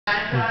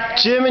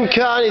Jim and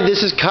Connie,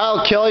 this is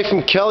Kyle Kelly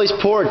from Kelly's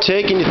Port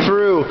taking you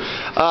through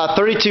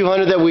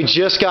 3200 that we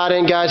just got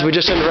in, guys. We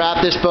just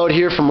unwrapped this boat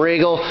here from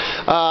Regal.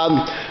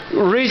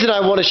 Reason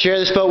I want to share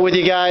this boat with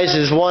you guys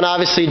is, one,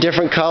 obviously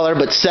different color,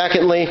 but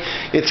secondly,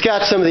 it's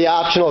got some of the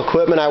optional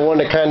equipment. I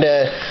wanted to kind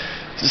of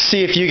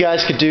see if you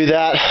guys could do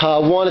that.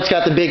 One, it's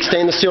got the big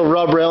stainless steel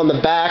rub rail in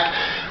the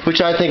back,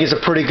 which I think is a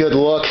pretty good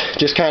look.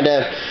 Just kind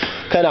of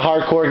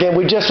hardcore. Again,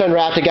 we just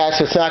unwrapped it, guys,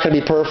 so it's not going to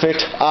be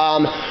perfect.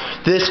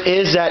 This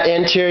is that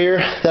interior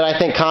that I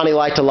think Connie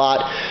liked a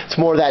lot. It's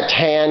more that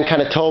tan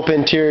kind of taupe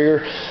interior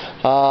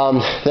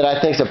that I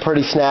think is a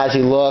pretty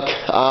snazzy look.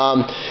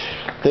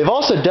 They've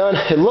also done,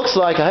 it looks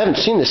like, I haven't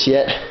seen this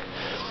yet,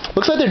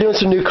 looks like they're doing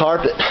some new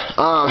carpet,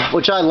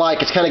 which I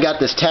like. It's kind of got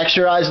this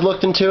texturized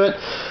look into it.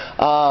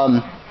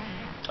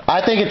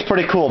 I think it's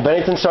pretty cool.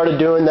 Bennington started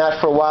doing that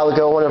for a while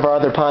ago, one of our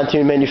other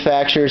pontoon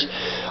manufacturers.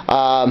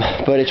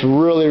 But it's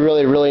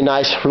really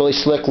nice, really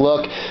slick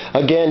look.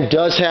 Again,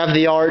 does have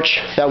the arch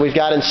that we've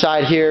got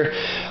inside here.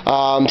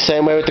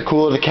 Same way with the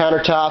cooler, the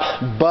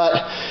countertop.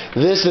 But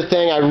this is the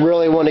thing I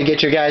really want to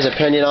get your guys'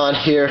 opinion on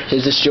here,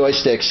 is this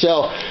joystick.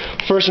 So,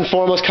 first and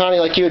foremost, Connie,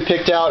 like you had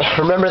picked out,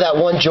 remember that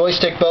one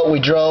joystick boat we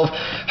drove,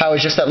 how it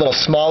was just that little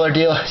smaller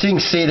deal? So you can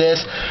see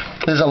this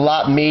is a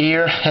lot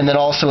meatier, and then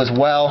also as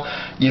well,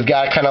 you've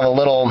got kind of a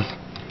little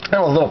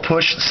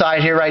push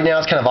side here right now.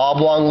 It's kind of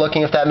oblong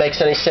looking, if that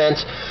makes any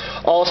sense.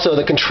 Also,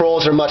 the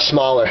controls are much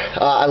smaller.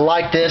 I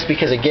like this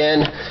because,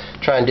 again,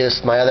 try and do this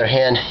with my other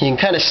hand. You can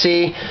kind of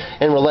see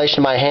in relation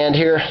to my hand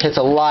here, it's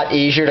a lot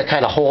easier to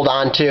kind of hold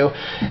on to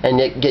and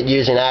get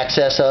using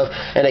access of.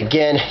 And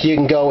again, you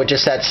can go with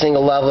just that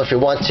single level if you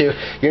want to.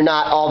 You're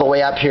not all the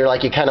way up here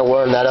like you kind of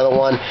were in that other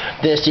one.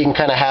 This you can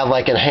kind of have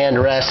like a hand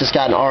rest. It's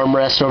got an arm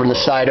rest over on the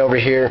side over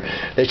here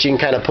that you can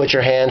kind of put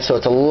your hand, so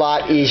it's a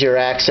lot easier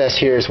access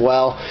here as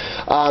well.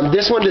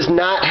 This one does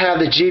not have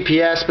the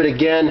GPS, but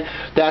again,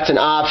 that's an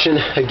option.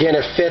 Again,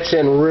 it fits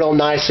in real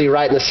nicely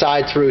right in the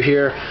side through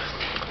here.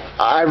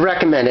 I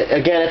recommend it.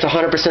 Again, it's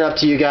 100% up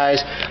to you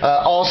guys.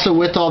 Also,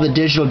 with all the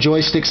digital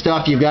joystick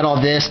stuff, you've got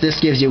all this. This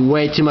gives you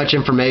way too much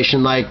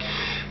information, like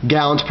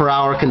gallons per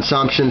hour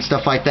consumption,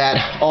 stuff like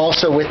that.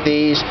 Also, with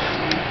these,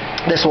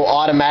 this will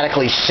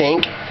automatically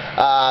sync.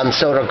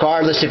 So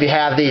regardless if you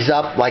have these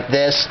up like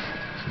this,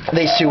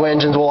 these two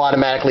engines will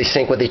automatically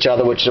sync with each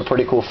other, which is a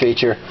pretty cool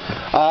feature.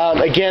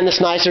 Again, this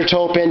nicer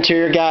taupe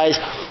interior, guys,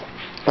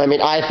 I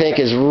mean, I think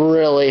is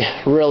really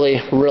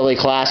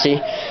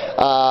classy.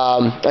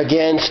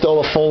 Again, still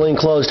a fully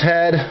enclosed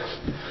head.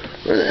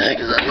 Where the heck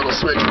is that little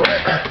switch for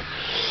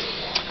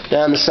it?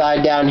 Down the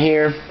side down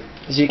here,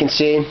 as you can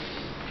see.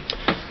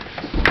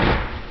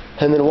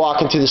 And then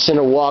walking through the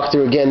center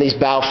walkthrough, again, these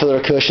bow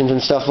filler cushions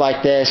and stuff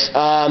like this.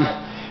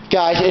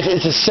 Guys,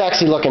 it's a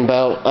sexy looking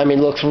boat. I mean,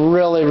 looks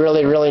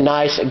really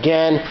nice.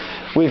 Again,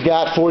 we've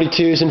got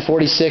 42s and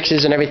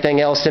 46s and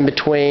everything else in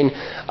between.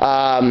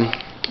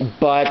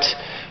 But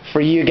for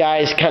you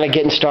guys kind of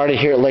getting started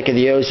here at Lake of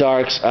the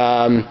Ozarks,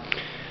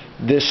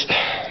 this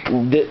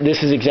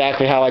is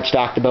exactly how I'd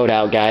stock the boat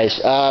out, guys.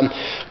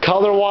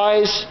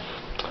 Color-wise,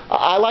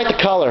 I like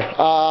the color.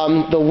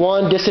 The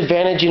one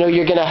disadvantage,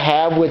 you're going to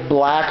have with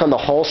black on the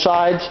hull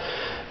sides,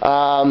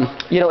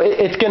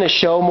 it's going to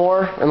show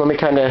more. And let me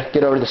kind of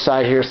get over to the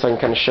side here so I can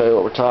kind of show you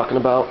what we're talking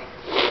about.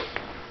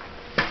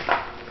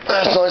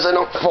 As long as I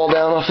don't fall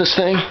down off this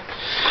thing.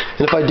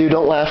 And if I do,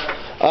 don't laugh.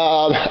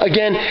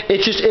 Again,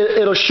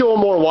 it'll show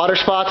more water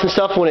spots and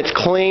stuff when it's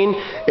clean.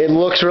 It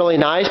looks really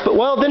nice. But,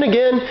 well, then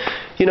again,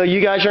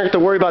 you guys aren't going to have to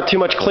worry about too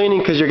much cleaning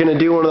because you're going to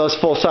do one of those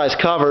full-size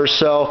covers.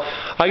 So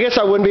I guess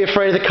I wouldn't be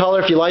afraid of the color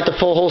if you like the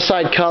full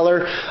whole-side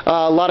color.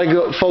 A lot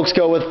of folks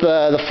go with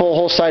the full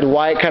whole-side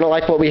white, kind of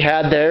like what we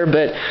had there.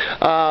 But,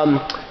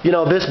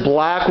 this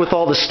black with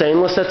all the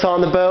stainless that's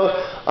on the boat,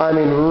 I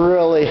mean,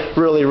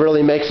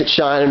 really makes it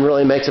shine and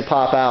really makes it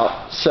pop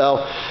out. So,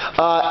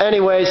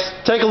 anyways,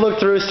 take a look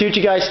through, see what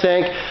you guys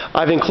think.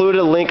 I've included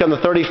a link on the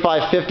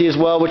 3550 as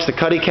well, which is the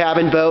Cuddy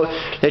cabin boat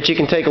that you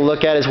can take a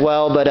look at as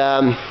well. But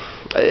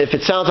if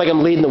it sounds like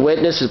I'm leading the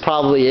witness, it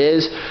probably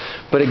is.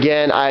 But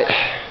again,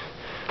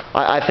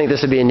 I think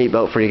this would be a neat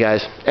boat for you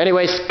guys.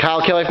 Anyways,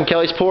 Kyle Kelly from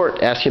Kelly's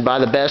Port, asking you to buy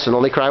the best and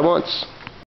only cry once.